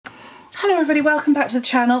Hello everybody, welcome back to the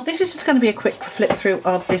channel. This is just going to be a quick flip through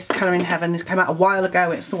of this Colour in Heaven. This came out a while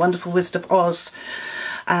ago. It's the Wonderful Wizard of Oz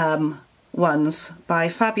ones by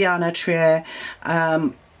Fabiana Trier.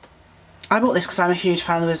 I bought this because I'm a huge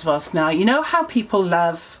fan of the Wizard of Oz. Now, you know how people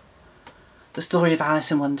love the story of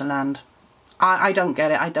Alice in Wonderland? I don't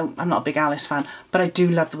get it. I'm not a big Alice fan, but I do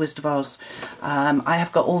love the Wizard of Oz. I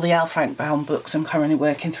have got all the L. Frank Baum books. I'm currently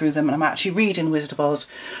working through them, and I'm actually reading Wizard of Oz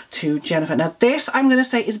to Jennifer. Now this, I'm going to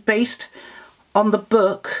say, is based on the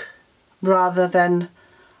book rather than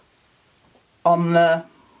on the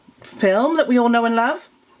film that we all know and love.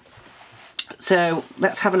 So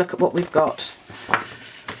let's have a look at what we've got.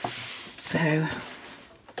 So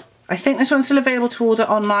I think this one's still available to order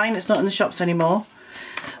online. It's not in the shops anymore.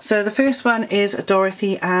 So the first one is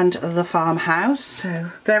Dorothy and the Farmhouse.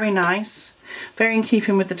 So very nice, very in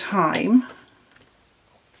keeping with the time.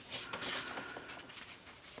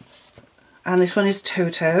 And this one is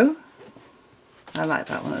Toto. I like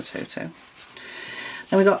that one, Toto.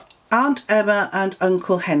 Then we got Aunt Emma and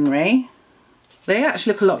Uncle Henry. They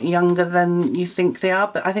actually look a lot younger than you think they are,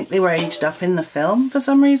 but I think they were aged up in the film for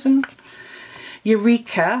some reason.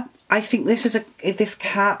 Eureka. I think this is this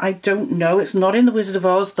cat, I don't know, it's not in The Wizard of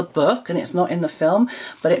Oz, the book, and it's not in the film,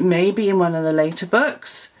 but it may be in one of the later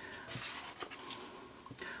books.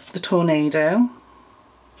 The Tornado.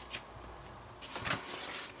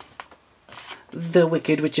 The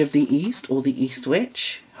Wicked Witch of the East, or the East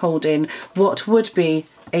Witch, holding what would be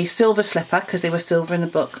a silver slipper, because they were silver in the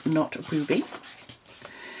book, not ruby.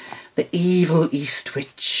 The Evil East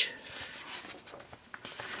Witch.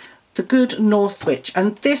 The Good North Witch,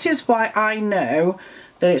 and this is why I know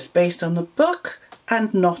that it's based on the book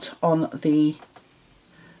and not on the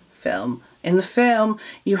film. In the film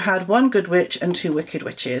you had one good witch and two wicked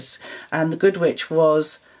witches, and the good witch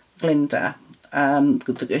was Glinda.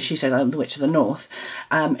 She said I'm the witch of the north.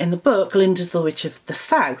 In the book, Glinda's the witch of the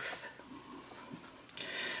south,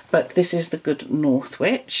 but this is the Good North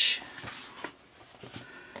Witch.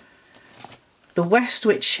 The West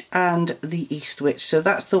Witch and the East Witch. So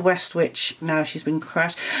that's the West Witch, now she's been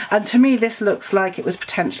crushed. And to me this looks like it was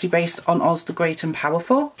potentially based on Oz the Great and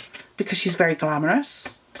Powerful, because she's very glamorous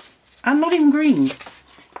and not even green.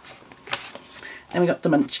 Then we got the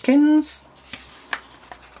Munchkins.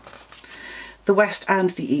 The West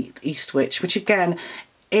and the East Witch, which again,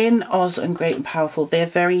 in Oz and Great and Powerful, they're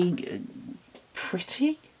very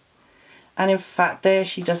pretty. And in fact there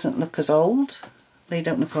she doesn't look as old. They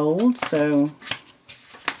don't look old, so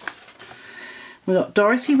we've got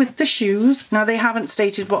Dorothy with the shoes. Now they haven't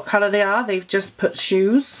stated what colour they are, they've just put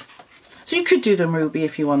shoes. So you could do them ruby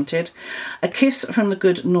if you wanted. A Kiss from the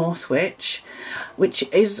Good North Witch, which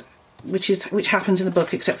happens in the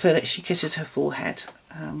book, except for that she kisses her forehead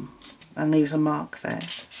and leaves a mark there.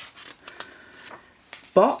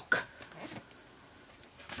 Bock.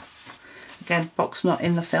 Again, Bock's not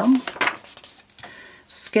in the film.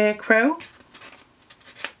 Scarecrow.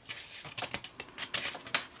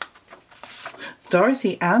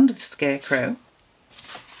 Dorothy and the Scarecrow.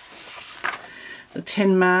 The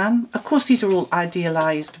Tin Man. Of course these are all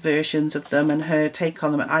idealised versions of them and her take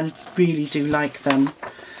on them. I really do like them.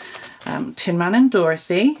 Tin Man and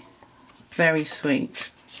Dorothy. Very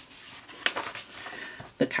sweet.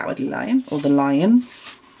 The Cowardly Lion, or the Lion.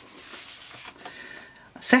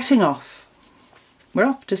 Setting Off. We're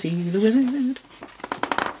off to see the wizard.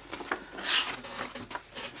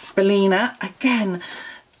 Bellina. Again,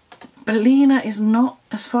 Bellina is not,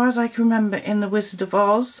 as far as I can remember, in The Wizard of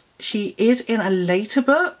Oz. She is in a later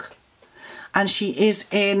book, and she is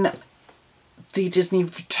in the Disney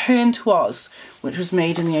Return to Oz, which was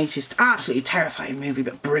made in the 80s. Absolutely terrifying movie,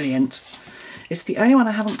 but brilliant. It's the only one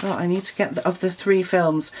I haven't got. I need to get of the three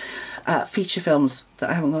films, feature films, that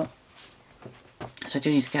I haven't got. So I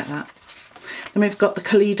do need to get that. Then we've got the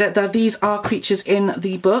Khalida. These are creatures in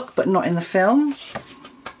the book, but not in the film.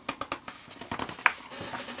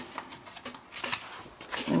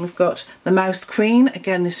 And we've got the Mouse Queen.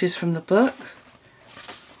 Again, this is from the book.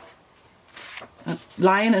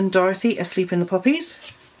 Lion and Dorothy asleep in the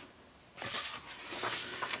poppies.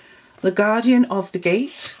 The Guardian of the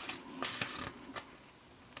Gate.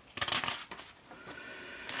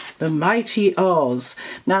 The Mighty Oz.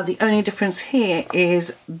 Now the only difference here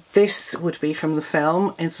is this would be from the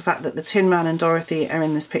film, is the fact that the Tin Man and Dorothy are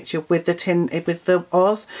in this picture with the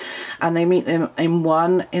Oz, and they meet them in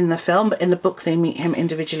one in the film, but in the book they meet him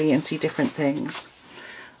individually and see different things.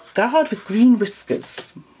 Guard with Green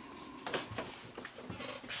Whiskers.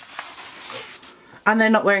 And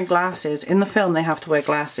they're not wearing glasses. In the film they have to wear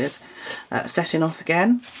glasses. Setting Off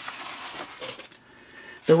again.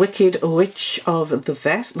 The Wicked Witch of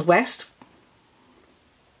the West.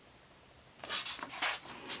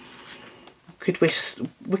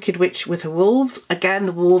 Wicked Witch with her wolves. Again,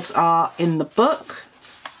 the wolves are in the book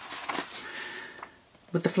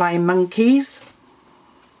with the flying monkeys.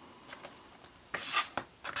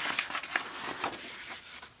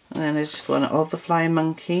 And then there's just one of the flying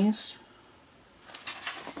monkeys.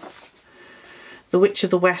 The Witch of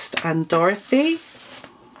the West and Dorothy.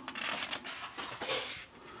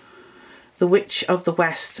 The Witch of the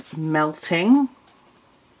West melting.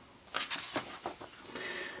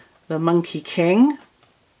 The Monkey King.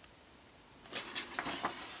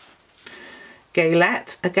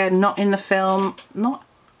 Gaylette, again not in the film, I'm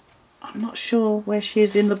not sure where she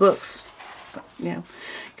is in the books, but yeah.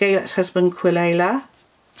 Gaylette's husband Quilela.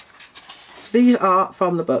 So these are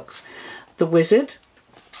from the books. The Wizard.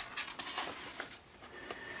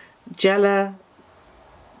 Jelia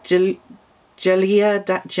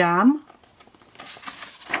Jam.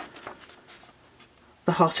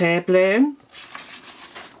 The Hot Air Balloon.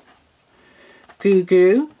 Goo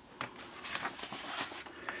Goo.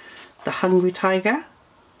 The Hungry Tiger.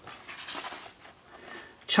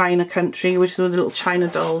 China Country, which are the little China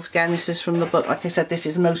dolls. Again, this is from the book. Like I said, this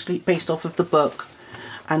is mostly based off of the book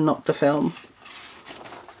and not the film.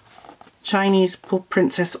 Chinese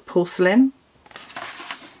Princess Porcelain.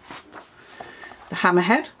 The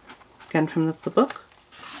Hammerhead, again from the book.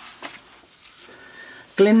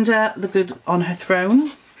 Glinda the Good on her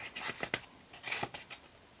throne.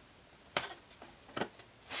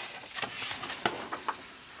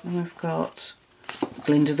 And we've got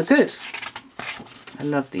Glinda the Good. I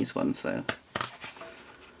love these ones though.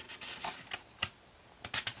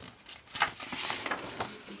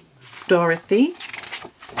 Dorothy.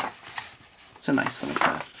 It's a nice one as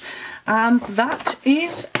well. And that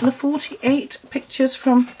is the 48 pictures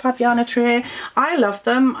from Fabiana Trier. I love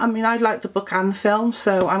them. I mean, I like the book and the film,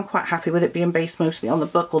 so I'm quite happy with it being based mostly on the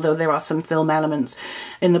book, although there are some film elements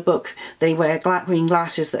in the book. They wear green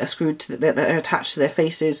glasses that are screwed to that are attached to their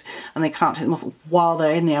faces, and they can't take them off while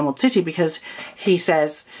they're in the Emerald City, because he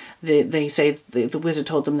says, they say the wizard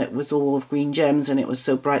told them that it was all of green gems and it was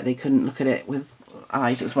so bright they couldn't look at it with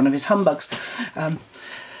eyes. It was one of his humbugs.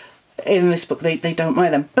 In this book they don't wear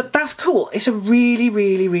them, but that's cool. It's a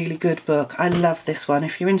really good book. I love this one.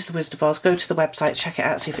 If you're into the Wizard of Oz, go to the website, check it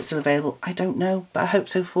out, see if it's still available. I don't know, but I hope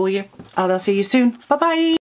so for you. And I'll see you soon. Bye bye.